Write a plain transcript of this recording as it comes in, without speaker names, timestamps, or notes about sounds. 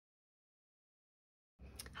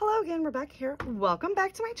Hello again, Rebecca here. Welcome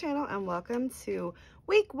back to my channel and welcome to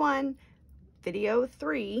week 1, video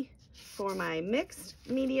 3 for my mixed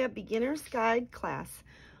media beginner's guide class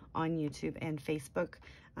on YouTube and Facebook.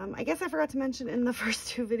 I guess I forgot to mention in the first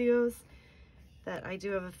 2 videos that I do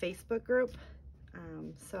have a Facebook group.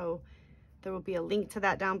 So there will be a link to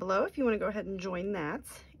that down below if you want to go ahead and join that.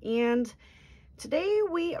 And today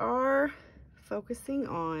we are focusing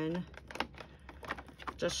on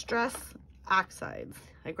distress oxides.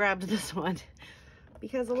 I grabbed this one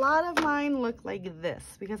because a lot of mine look like this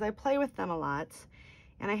because I play with them a lot,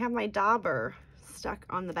 and I have my dauber stuck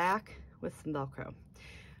on the back with some Velcro.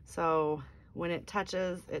 So when it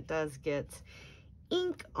touches, it does get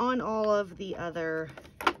ink on all of the other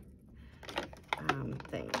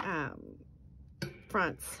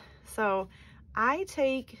fronts. So I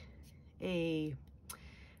take a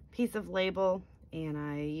piece of label and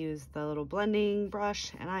I use the little blending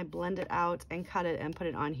brush and I blend it out and cut it and put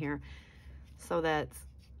it on here so that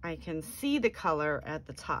I can see the color at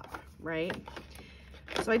the top, right?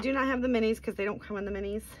 So I do not have the minis because they don't come in the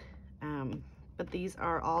minis, but these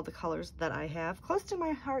are all the colors that I have. Close to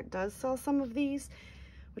My Heart does sell some of these,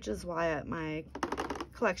 which is why my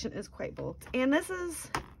collection is quite bulked. And this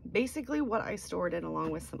is basically what I stored in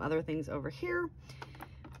along with some other things over here.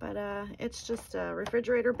 But it's just a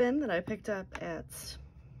refrigerator bin that I picked up at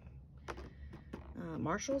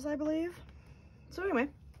Marshall's, I believe. So anyway,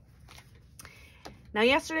 now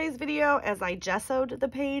yesterday's video, as I gessoed the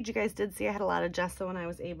page, you guys did see I had a lot of gesso and I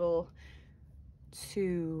was able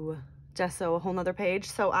to gesso a whole nother page.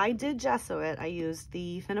 So I did gesso it. I used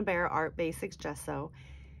the Finnabair Art Basics gesso.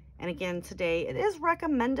 And again, today it is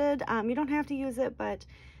recommended. You don't have to use it, but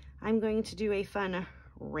I'm going to do a fun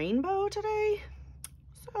rainbow today.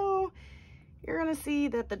 So you're going to see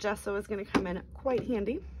that the gesso is going to come in quite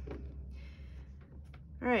handy.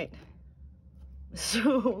 All right,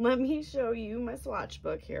 so let me show you my swatch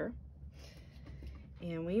book here.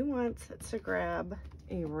 And we want to grab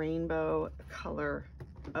a rainbow color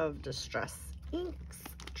of distress inks,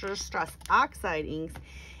 distress oxide inks.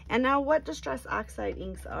 And now what distress oxide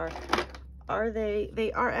inks are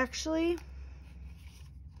they are actually,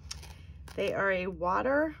 they are a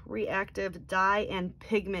water reactive dye and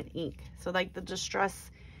pigment ink. So like the distress,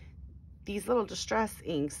 these little distress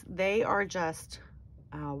inks, they are just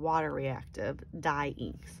water reactive dye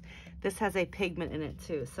inks. This has a pigment in it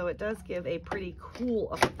too. So it does give a pretty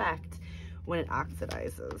cool effect when it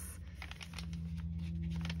oxidizes.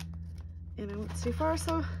 And I went too far,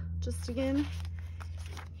 so just again,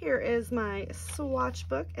 here is my swatch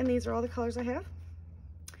book, and these are all the colors I have.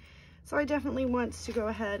 So I definitely want to go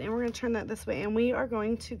ahead and we're going to turn that this way and we are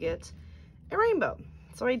going to get a rainbow.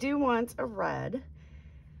 So I do want a red.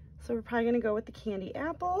 So we're probably going to go with the candy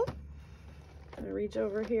apple. I'm going to reach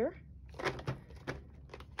over here.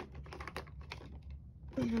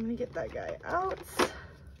 And I'm going to get that guy out.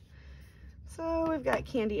 So we've got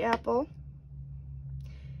candy apple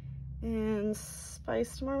and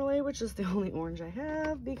spiced marmalade, which is the only orange I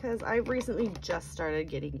have because I recently just started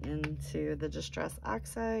getting into the distress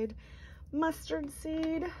oxide. Mustard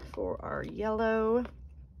seed for our yellow.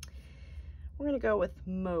 We're going to go with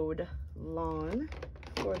mowed lawn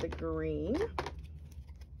for the green.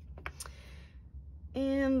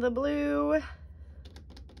 And the blue,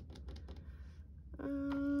 I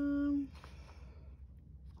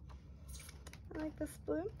like this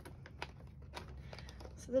blue.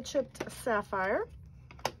 So the chipped sapphire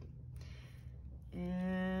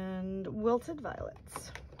and wilted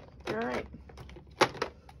violets. All right.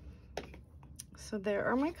 So there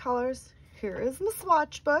are my colors. Here is my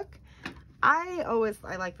swatch book. I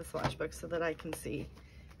like the swatch book so that I can see.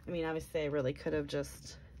 I mean, obviously I really could have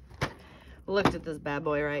just looked at this bad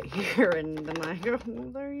boy right here and been like, oh, well,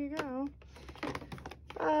 there you go.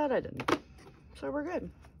 But I didn't. So we're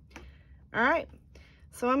good. All right.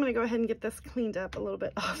 So I'm going to go ahead and get this cleaned up a little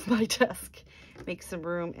bit off my desk, make some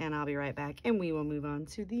room, and I'll be right back. And we will move on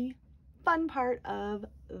to the fun part of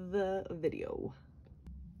the video.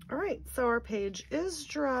 All right, so our page is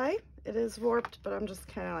dry. It is warped, but I'm just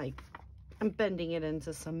kind of like, I'm bending it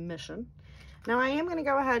into submission. Now I am going to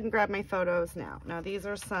go ahead and grab my photos now. Now these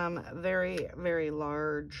are some very, very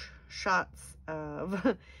large shots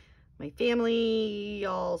of my family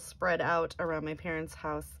all spread out around my parents'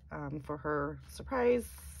 house for her surprise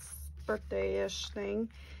birthday-ish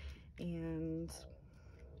thing. And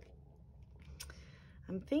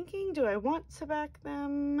I'm thinking, do I want to back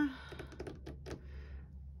them?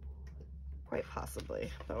 Quite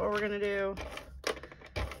possibly. But what we're going to do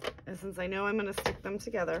is, since I know I'm going to stick them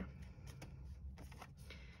together,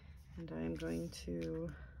 and I'm going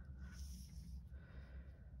to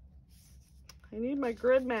I need my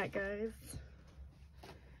grid mat, guys.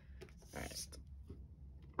 All right.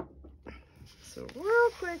 So real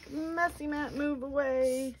quick, messy mat, move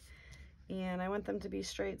away. And I want them to be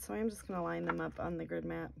straight, so I'm just gonna line them up on the grid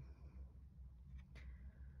mat.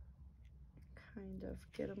 Kind of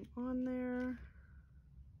get them on there.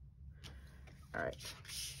 All right.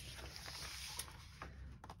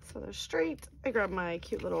 So they're straight. I grabbed my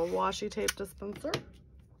cute little washi tape dispenser.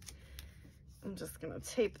 I'm just gonna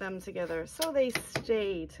tape them together so they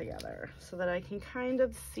stay together so that I can kind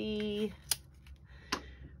of see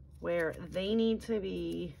where they need to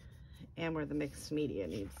be and where the mixed media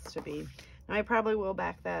needs to be. Now I probably will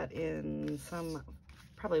back that in some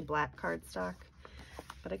probably black cardstock,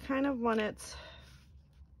 but I kind of want it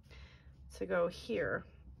to go here.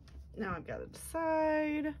 Now I've got to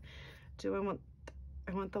decide, I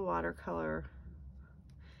want the watercolor,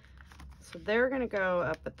 so they're gonna go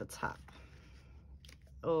up at the top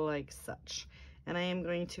like such, and I am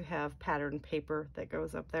going to have patterned paper that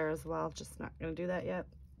goes up there as well, just not gonna do that yet.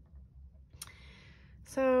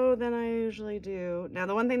 So then I usually do, now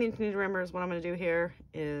the one thing that you need to remember is what I'm gonna do here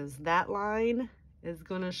is that line is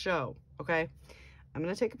gonna show, okay? I'm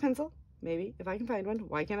gonna take a pencil, maybe, if I can find one.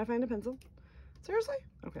 Why can't I find a pencil? Seriously?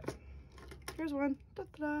 Okay. Here's one.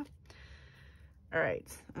 Da-da-da. All right,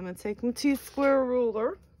 I'm gonna take my T-square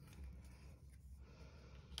ruler.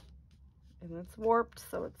 And it's warped,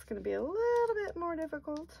 so it's gonna be a little bit more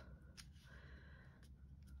difficult.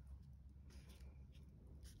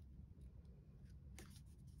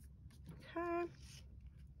 Okay.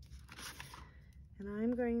 And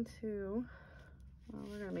I'm going to, well,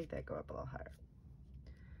 we're gonna make that go up a little higher.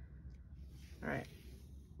 All right.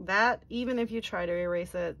 That, even if you try to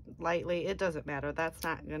erase it lightly, it doesn't matter. That's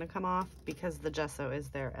not gonna come off because the gesso is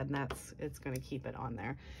there, and it's gonna keep it on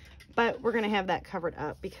there. But we're gonna have that covered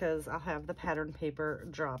up because I'll have the pattern paper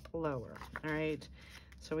drop lower, all right?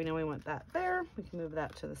 So we know we want that there. We can move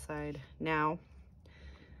that to the side. Now,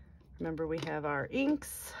 remember we have our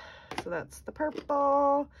inks. So that's the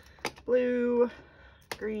purple, blue,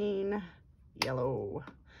 green, yellow,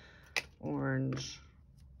 orange,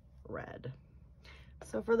 red.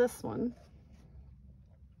 So for this one,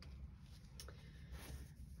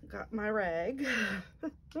 got my rag.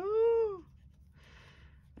 Ooh.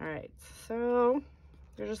 All right, so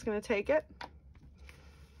you're just gonna take it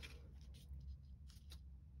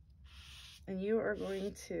and you are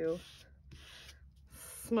going to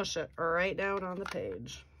smush it right down on the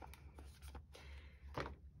page.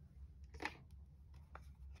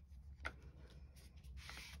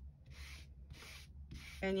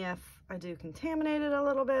 And yes, I do contaminate it a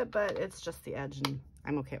little bit, but it's just the edge and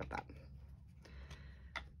I'm okay with that.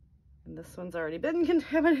 And this one's already been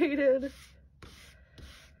contaminated.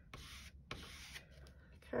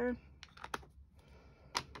 Okay.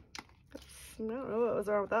 I don't know what was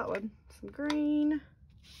wrong with that one. Some green.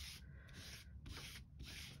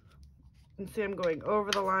 And see, I'm going over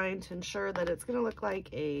the line to ensure that it's gonna look like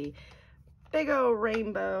a big old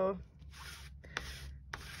rainbow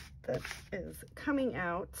that is coming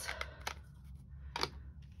out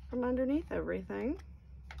from underneath everything.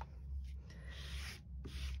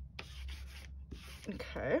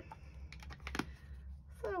 Okay.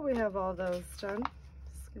 So we have all those done.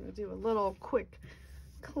 Just gonna do a little quick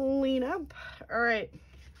cleanup. All right,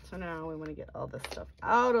 so now we want to get all this stuff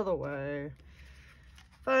out of the way.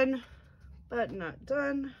 Fun, but not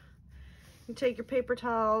done. You take your paper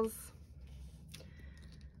towels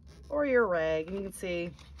or your rag, and you can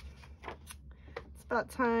see it's about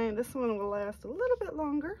time. This one will last a little bit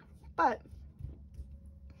longer, but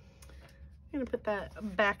I'm gonna put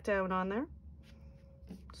that back down on there.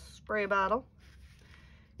 Spray bottle.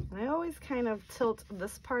 And I always kind of tilt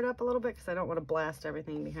this part up a little bit because I don't want to blast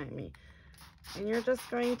everything behind me. And you're just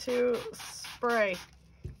going to spray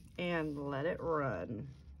and let it run.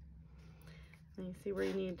 And you see where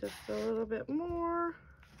you need just a little bit more.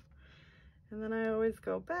 And then I always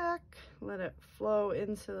go back, let it flow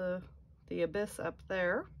into the abyss up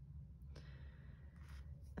there.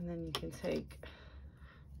 And then you can take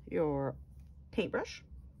your paintbrush.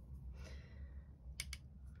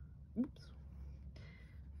 Oops.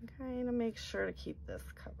 Kind of make sure to keep this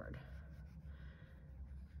covered.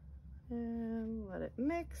 And let it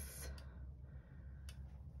mix.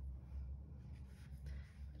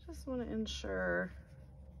 Just want to ensure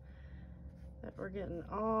that we're getting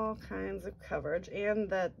all kinds of coverage and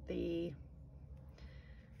that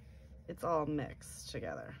it's all mixed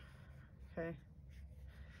together, okay?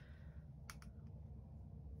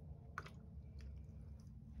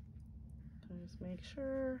 So just make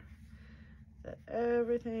sure that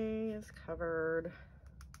everything is covered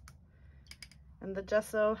And the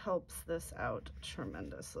gesso helps this out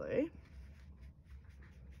tremendously.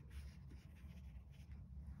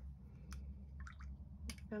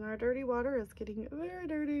 And our dirty water is getting very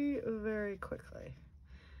dirty very quickly.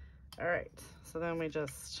 All right, so then we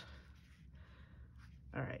just,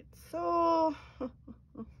 all right, so, all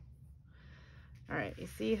right, you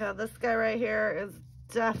see how this guy right here is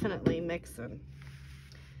definitely mixing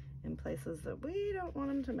in places that we don't want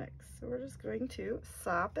him to mix. So we're just going to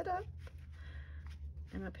sop it up.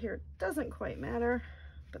 And up here, it doesn't quite matter,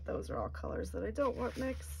 but those are all colors that I don't want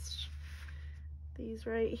mixed. These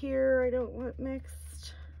right here, I don't want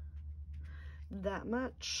mixed that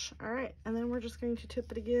much. All right, and then we're just going to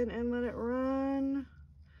tip it again and let it run.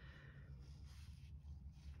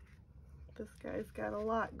 This guy's got a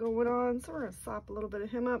lot going on, so we're gonna sop a little bit of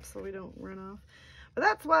him up so we don't run off. But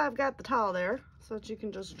that's why I've got the towel there, so that you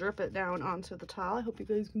can just drip it down onto the towel. I hope you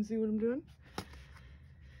guys can see what I'm doing.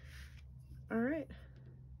 All right.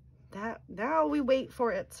 Now we wait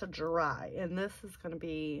for it to dry, and this is going to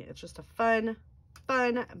be, it's just a fun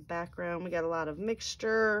background. We got a lot of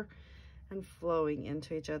mixture and flowing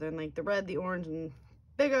into each other, and like the red, the orange, and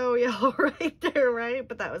big O yellow right there, right?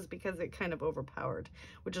 But that was because it kind of overpowered,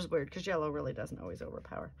 which is weird because yellow really doesn't always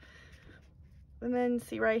overpower. And then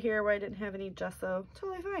see right here where I didn't have any gesso,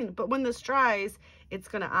 totally fine. But when this dries, it's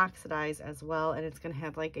going to oxidize as well, and it's going to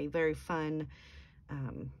have like a very fun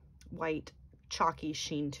white chalky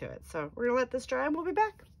sheen to it. So we're gonna let this dry and we'll be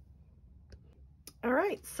back. All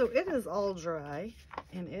right, so it is all dry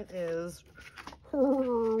and it is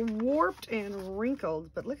warped and wrinkled,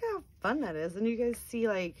 but look how fun that is. And you guys see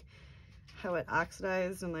like how it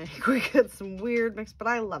oxidized and like we get some weird mix, but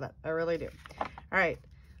I love it. I really do. All right,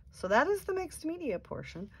 so that is the mixed media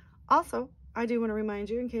portion. Also, I do want to remind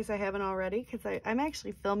you, in case I haven't already, because I'm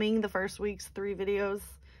actually filming the first week's 3 videos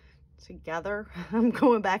together. I'm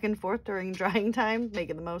going back and forth during drying time,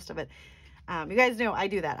 making the most of it. You guys know I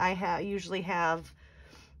do that. I usually have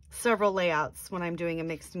several layouts when I'm doing a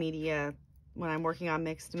mixed media, when I'm working on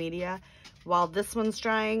mixed media. While this one's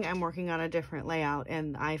drying, I'm working on a different layout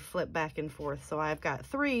and I flip back and forth. So I've got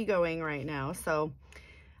 3 going right now. So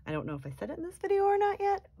I don't know if I said it in this video or not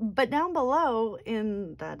yet, but down below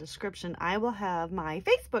in the description, I will have my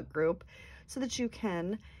Facebook group so that you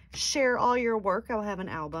can share all your work. I'll have an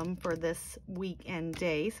album for this week and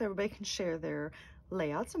day so everybody can share their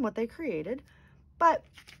layouts and what they created. But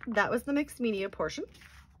that was the mixed media portion.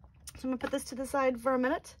 So I'm gonna put this to the side for a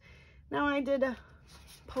minute. Now I did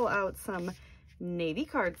pull out some navy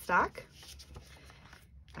cardstock.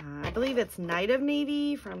 I believe it's Night of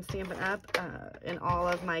Navy from Stampin' Up! In all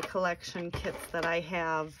of my collection kits that I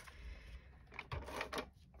have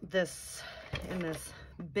this in this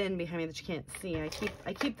bin behind me that you can't see.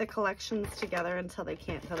 I keep the collections together until they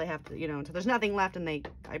have to, you know, until there's nothing left, and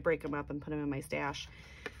I break them up and put them in my stash.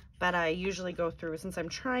 But I usually go through, since I'm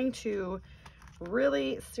trying to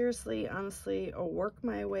really seriously, honestly, work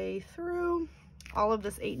my way through all of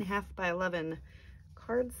this 8.5 by 11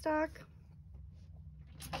 cardstock.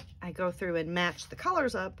 I go through and match the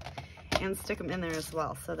colors up and stick them in there as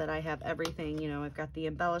well, so that I have everything. You know, I've got the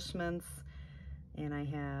embellishments and I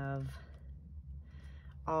have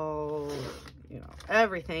all, you know,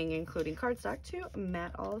 everything, including cardstock, to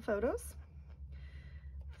mat all the photos.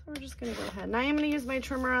 So we're just gonna go ahead, and I am gonna use my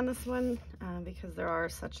trimmer on this one because there are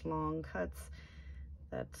such long cuts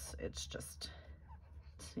that it's just,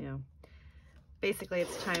 you know, basically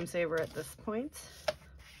it's time saver at this point.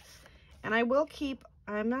 And I will keep,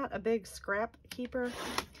 I'm not a big scrap keeper,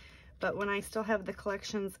 but when I still have the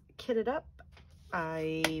collections kitted up,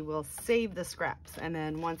 I will save the scraps, and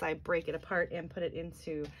then once I break it apart and put it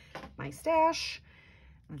into my stash,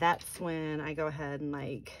 that's when I go ahead and,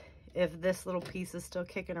 like, if this little piece is still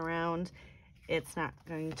kicking around, it's not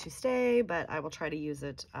going to stay, but I will try to use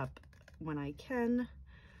it up when I can.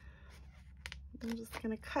 I'm just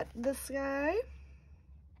gonna cut this guy.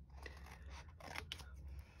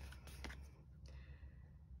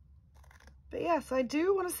 But yeah, so I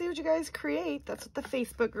do want to see what you guys create. That's what the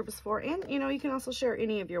Facebook group is for. And, you know, you can also share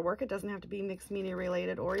any of your work. It doesn't have to be mixed media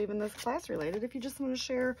related or even this class related. If you just want to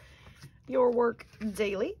share your work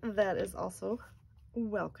daily, that is also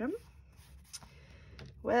welcome.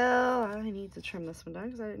 Well, I need to trim this one down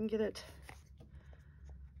because I didn't get it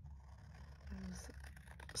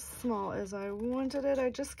as small as I wanted it. I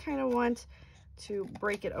just kind of want to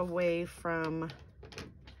break it away from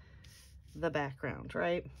the background,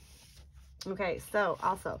 right? Okay, so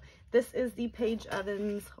also, this is the Paige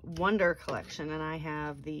Evans Wonder Collection, and I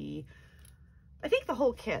have I think the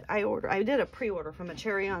whole kit. I did a pre-order from a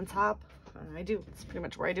Cherry on Top. It's pretty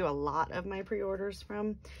much where I do a lot of my pre-orders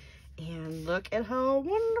from. And look at how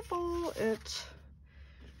wonderful it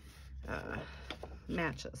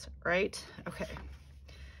matches, right? Okay.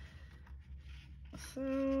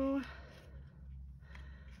 So,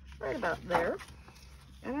 right about there.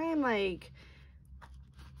 And I am like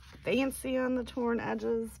fancy on the torn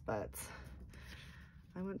edges, but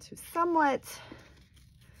I want to somewhat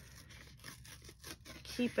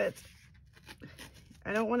keep it.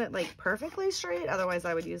 I don't want it like perfectly straight, otherwise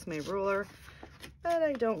I would use my ruler, but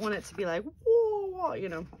I don't want it to be like, whoa, you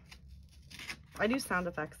know. I do sound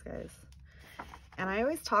effects, guys. And I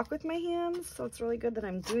always talk with my hands, so it's really good that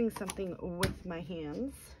I'm doing something with my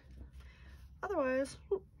hands. Otherwise,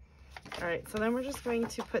 whoop. All right, so then we're just going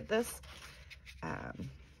to put this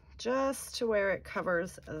just to where it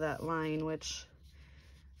covers that line, which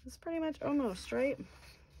is pretty much almost, right?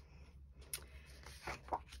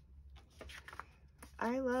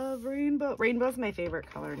 I love rainbow. Rainbow's my favorite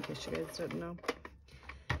color, in case you guys didn't know.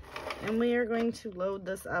 And we are going to load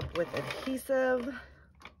this up with adhesive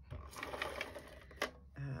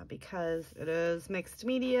because it is mixed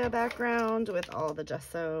media background with all the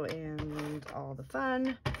gesso and all the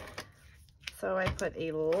fun. So I put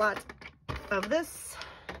a lot of this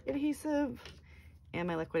adhesive and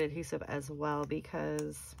my liquid adhesive as well,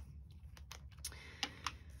 because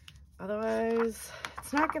otherwise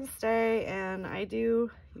it's not going to stay. And I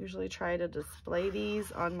do usually try to display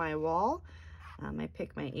these on my wall. I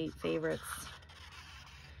pick my 8 favorites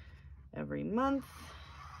every month.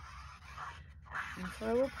 And so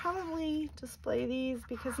I will probably display these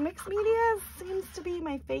because mixed media seems to be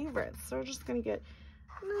my favorite. So we're just going to get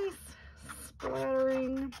nice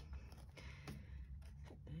splattering.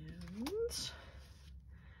 And as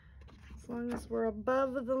long as we're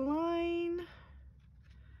above the line.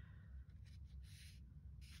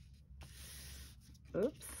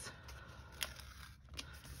 Oops.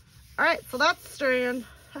 All right, so that's strand.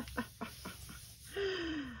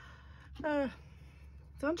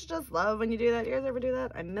 Don't you just love when you do that? You guys ever do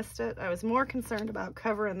that? I missed it. I was more concerned about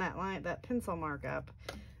covering that line, that pencil mark up,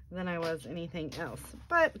 than I was anything else.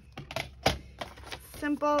 But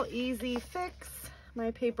simple, easy fix.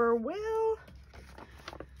 My paper will.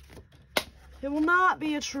 It will not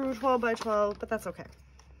be a true 12 by 12, but that's okay.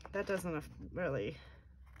 That doesn't really,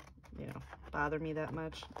 you know, bother me that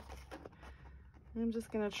much. I'm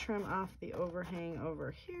just gonna trim off the overhang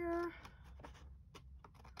over here.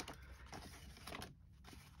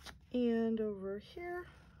 And over here.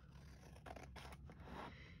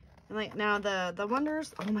 And like now the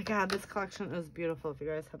wonders, oh my god, this collection is beautiful. If you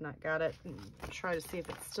guys have not got it, try to see if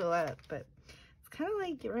it's still at it. But it's kind of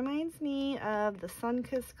like, it reminds me of the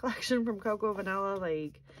Sunkissed collection from Cocoa Vanilla.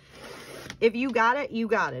 Like, if you got it, you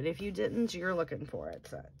got it. If you didn't, you're looking for it.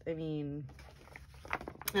 So, I mean,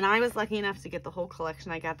 and I was lucky enough to get the whole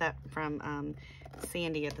collection. I got that from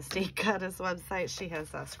Sandy at the State Goddess website. She has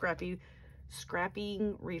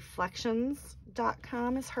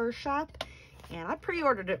scrappingreflections.com is her shop, and I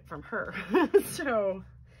pre-ordered it from her. So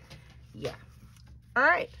yeah. All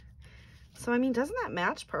right, so I mean, doesn't that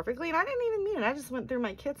match perfectly? And I didn't even mean it. I just went through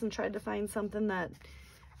my kits and tried to find something that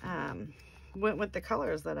went with the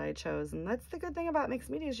colors that I chose. And that's the good thing about mixed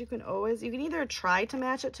media, is you can either try to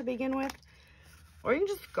match it to begin with, or you can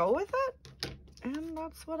just go with it. And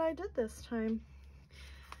that's what I did this time.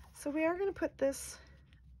 So we are going to put this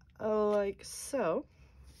like so.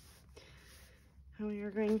 And we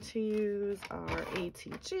are going to use our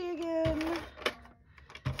ATG again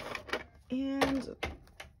and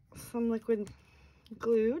some liquid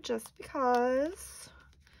glue, just because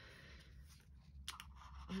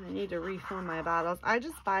I need to refill my bottles. I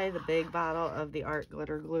just buy the big bottle of the Art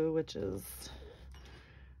Glitter Glue, which is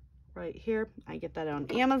right here. I get that on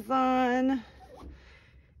Amazon.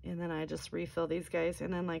 And then I just refill these guys.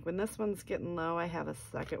 And then like when this one's getting low, I have a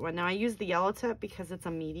second one. Now I use the yellow tip because it's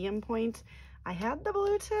a medium point. I had the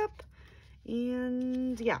blue tip,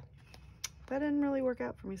 and yeah, that didn't really work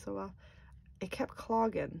out for me so well. It kept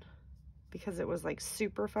clogging because it was like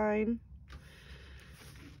super fine.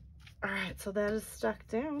 All right, so that is stuck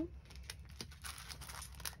down.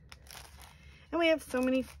 And we have so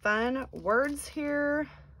many fun words here.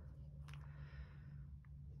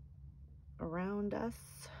 Around us,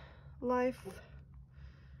 life.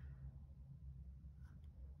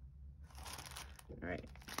 All right,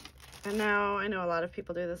 and now I know a lot of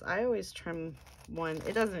people do this. I always trim one.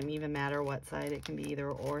 It doesn't even matter what side. It can be either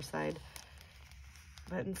or side.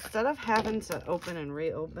 But instead of having to open and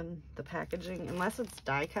reopen the packaging, unless it's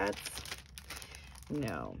die cuts,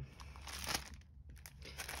 no.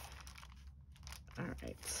 All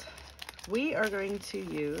right, we are going to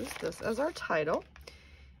use this as our title.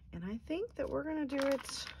 And I think that we're going to do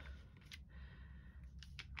it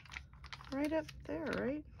right up there,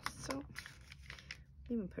 right? So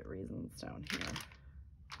even put reasons down here.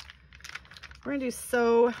 We're gonna do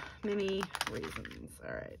so many reasons.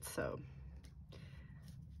 All right, so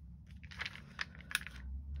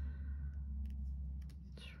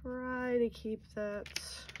try to keep that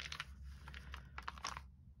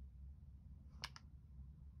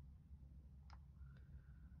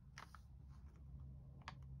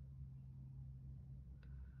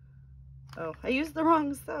oh, I used the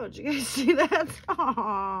wrong sew. Did you guys see that?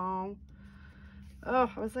 Oh,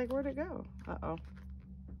 I was like, where'd it go? Uh-oh.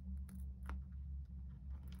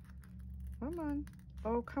 Come on.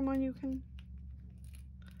 Oh, come on, you can.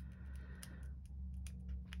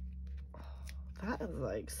 Oh, that is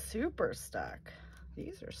like super stuck.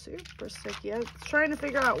 These are super sticky. I was trying to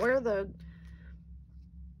figure out where the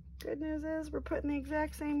good news is. We're putting the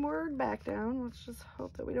exact same word back down. Let's just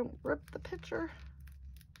hope that we don't rip the picture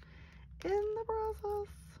in the process.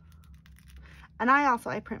 And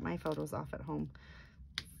I print my photos off at home.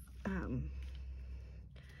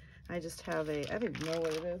 I just have I don't even know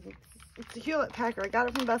what it is. It's a Hewlett Packard. I got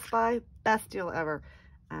it from Best Buy. Best deal ever.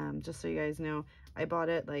 Just so you guys know, I bought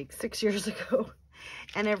it like 6 years ago,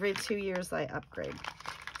 and every 2 years I upgrade.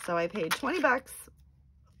 So I paid 20 bucks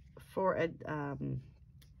for a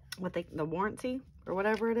the warranty or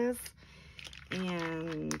whatever it is.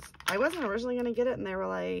 And I wasn't originally going to get it, and they were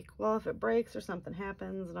like, well, if it breaks or something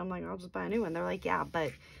happens, and I'm like, I'll just buy a new one. They're like, yeah,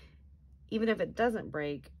 but even if it doesn't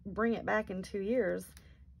break, bring it back in 2 years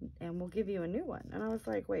and we'll give you a new one. And I was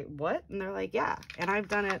like, wait, what? And they're like, yeah. And I've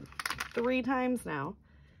done it 3 times now.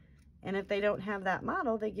 And if they don't have that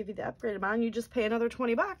model, they give you the upgraded model, and you just pay another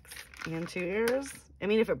 20 bucks in 2 years. I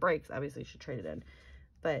mean, if it breaks, obviously you should trade it in.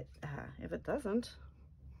 But if it doesn't,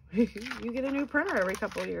 you get a new printer every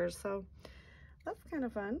couple of years. So that's kind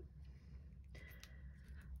of fun.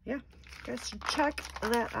 Yeah, you guys should check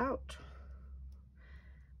that out.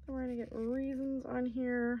 Then we're gonna get reasons on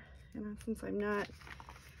here. And since I'm not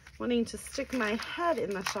wanting to stick my head in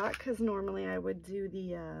the shot, because normally I would do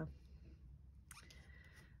the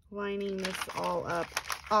lining this all up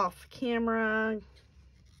off camera.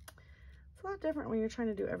 It's a lot different when you're trying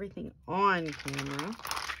to do everything on camera.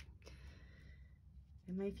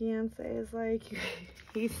 And my fiance is like,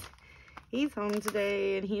 he's home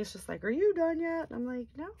today, and he's just like, are you done yet? And I'm like,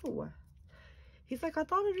 no. He's like, I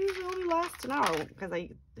thought it usually only lasts an hour, because I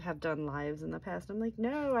have done lives in the past. I'm like,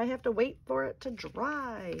 no, I have to wait for it to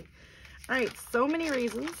dry. All right, so many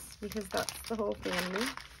reasons, because that's the whole family.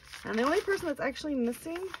 And the only person that's actually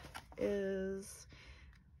missing is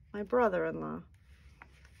my brother-in-law.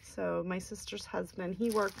 So my sister's husband,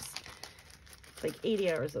 he works like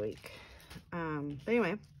 80 hours a week. But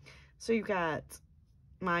anyway, so you've got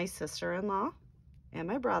my sister-in-law and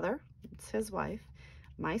my brother, it's his wife,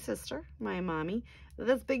 my sister, my mommy,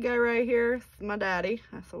 this big guy right here, my daddy,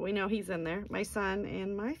 so we know he's in there, my son,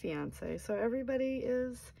 and my fiance. So everybody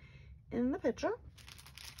is in the picture.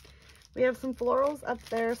 We have some florals up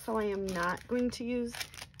there, so I am not going to use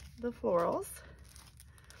the florals.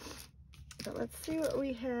 But let's see what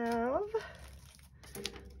we have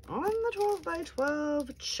on the 12 by 12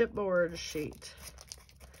 chipboard sheet.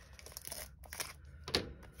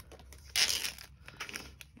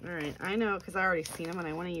 All right, I know, because I already seen them and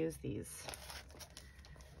I want to use these.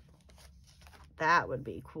 That would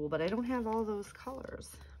be cool, but I don't have all those colors.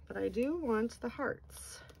 But I do want the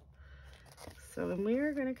hearts. So then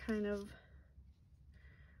we're going to we're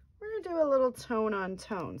going to do a little tone on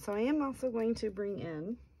tone. So I am also going to bring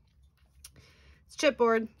in, it's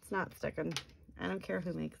chipboard, it's not sticking. I don't care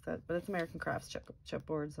who makes it, but it's American Crafts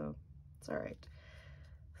chipboard, so it's all right.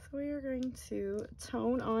 So we are going to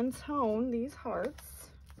tone on tone these hearts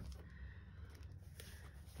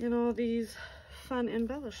and all these fun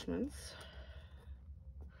embellishments.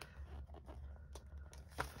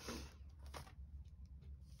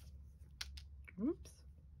 Oops.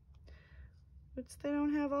 Which they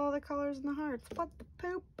don't have all the colors in the hearts. What the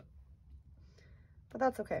poop? But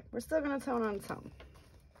that's okay. We're still going to tone on tone.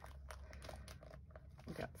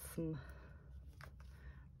 We got some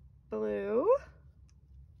blue.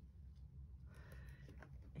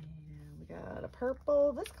 And we got a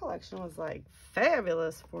purple. This collection was like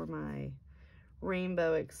fabulous for my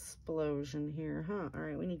rainbow explosion here, huh? All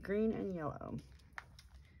right, we need green and yellow.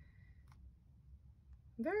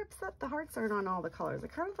 I'm very upset the hearts aren't on all the colors. I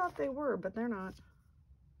kind of thought they were, but they're not.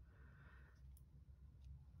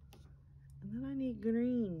 And then I need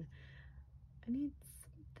green. I need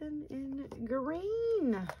something in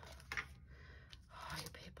green. Oh, you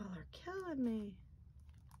people are killing me.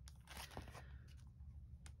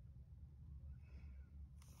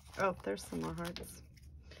 Oh, there's some more hearts.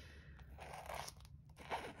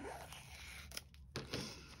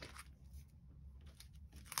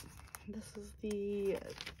 This is the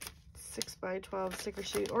 6x12 sticker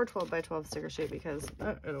sheet, or 12x12 sticker sheet, because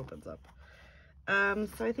it opens up.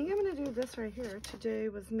 So I think I'm going to do this right here. Today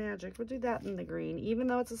was magic. We'll do that in the green. Even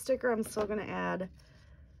though it's a sticker, I'm still going to add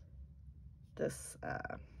this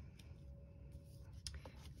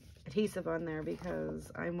adhesive on there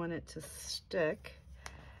because I want it to stick.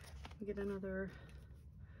 Get a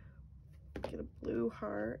blue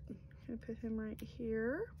heart. I'm going to put him right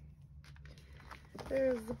here.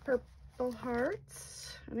 There's the purple heart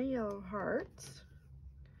and a yellow heart.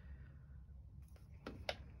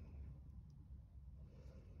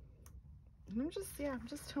 And I'm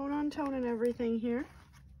just toning everything here.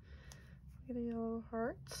 Get a yellow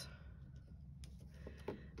heart.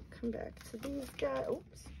 Come back to these guys.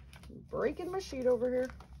 Oops, breaking my sheet over here.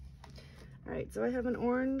 All right, so I have an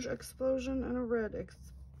orange explosion and a red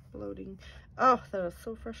exploding. Oh, that was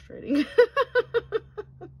so frustrating.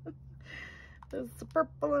 There's a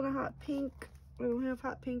purple and a hot pink. We don't have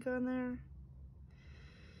hot pink on there.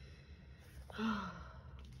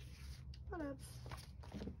 What else?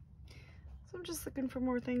 So I'm just looking for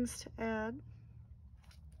more things to add.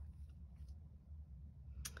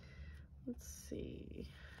 Let's see.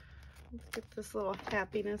 Let's get this little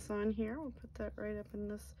happiness on here. We'll put that right up in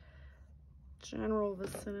this general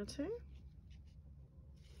vicinity.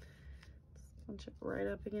 Let's punch it right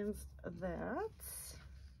up against that.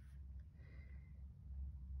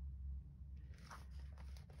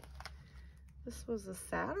 This was a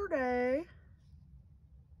Saturday.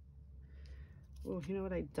 Oh, you know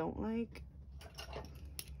what I don't like?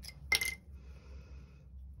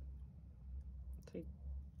 I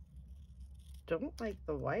don't like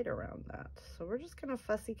the white around that. So we're just gonna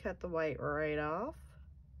fussy cut the white right off.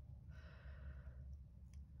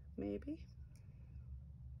 Maybe.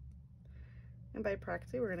 And by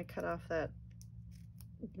proxy, we're gonna cut off that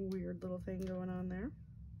weird little thing going on there.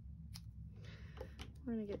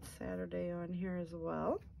 We're gonna get Saturday on here as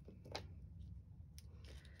well.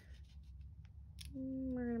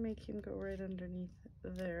 We're gonna make him go right underneath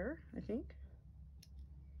there, I think.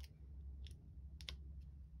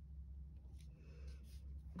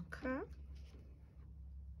 Okay.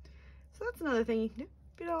 So that's another thing you can do.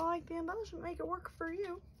 If you don't like the embellishment, make it work for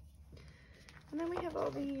you. And then we have all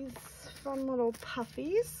these fun little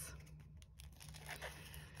puffies.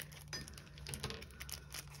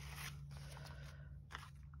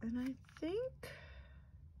 And I think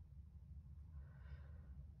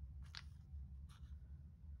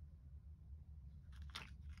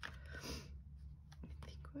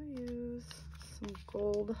we'll use some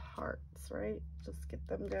gold hearts, right? Just get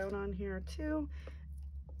them down on here too.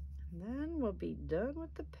 And then we'll be done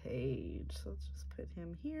with the page. So let's just put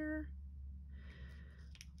him here.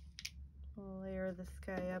 We'll layer this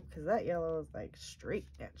guy up because that yellow is like straight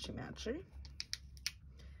matchy-matchy.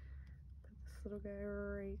 Little guy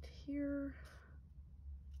right here.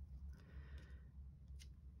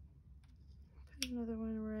 Put another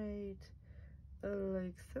one right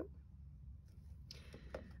like so.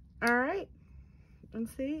 All right, and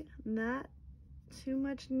see, not too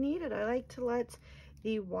much needed. I like to let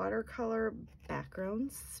the watercolor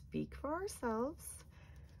backgrounds speak for ourselves.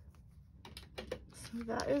 So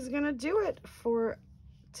that is gonna do it for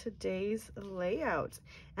today's layout.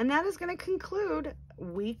 And that is gonna conclude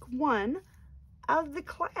week 1 of the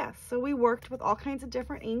class. So we worked with all kinds of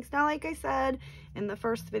different inks. Now, like I said in the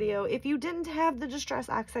first video, if you didn't have the Distress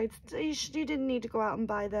Oxides, you didn't need to go out and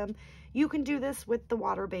buy them. You can do this with the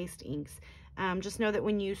water-based inks. Just know that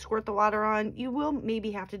when you squirt the water on, you will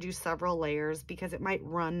maybe have to do several layers because it might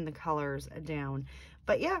run the colors down.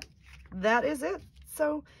 But yeah, that is it.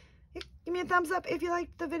 So give me a thumbs up if you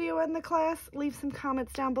liked the video and the class. Leave some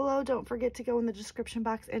comments down below. Don't forget to go in the description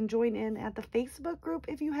box and join in at the Facebook group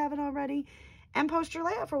if you haven't already. And post your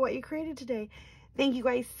layout for what you created today. Thank you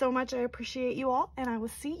guys so much. I appreciate you all. And I will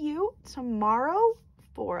see you tomorrow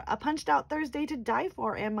for a Punched Out Thursday to die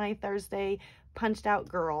for and my Thursday Punched Out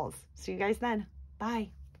Girls. See you guys then.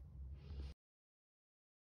 Bye.